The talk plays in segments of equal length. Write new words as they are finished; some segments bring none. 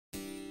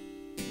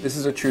This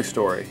is a true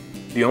story.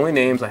 The only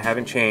names I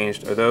haven't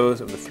changed are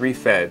those of the 3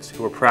 feds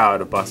who were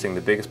proud of busting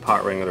the biggest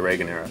pot ring of the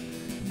Reagan era,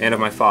 and of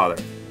my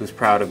father, who's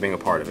proud of being a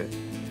part of it.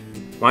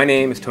 My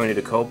name is Tony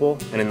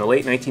Dokoupil, and in the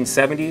late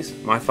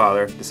 1970s, my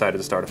father decided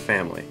to start a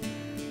family.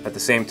 At the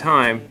same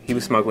time, he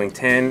was smuggling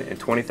 10 and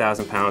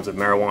 20,000 pounds of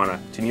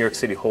marijuana to New York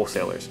City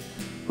wholesalers,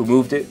 who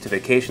moved it to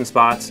vacation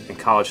spots and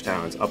college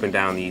towns up and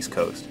down the East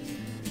Coast.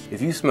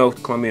 If you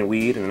smoked Colombian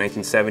weed in the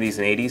 1970s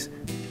and 80s,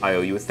 I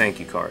owe you a thank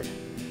you card.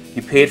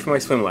 You paid for my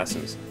swim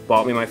lessons,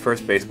 bought me my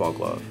first baseball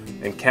glove,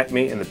 and kept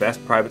me in the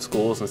best private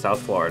schools in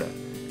South Florida,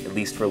 at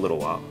least for a little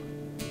while.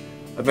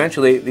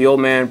 Eventually, the old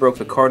man broke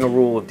the cardinal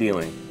rule of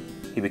dealing.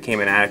 He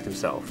became an addict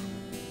himself.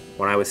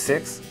 When I was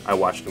 6, I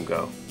watched him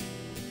go.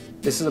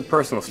 This is a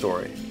personal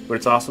story, but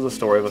it's also the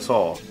story of us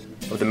all,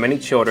 of the many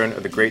children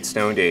of the Great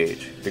Stoned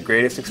Age, the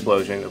greatest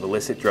explosion of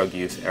illicit drug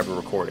use ever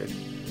recorded.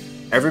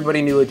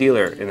 Everybody knew a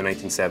dealer in the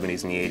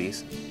 1970s and the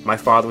 80s. My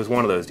father was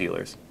one of those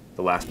dealers,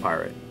 the last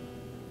pirate.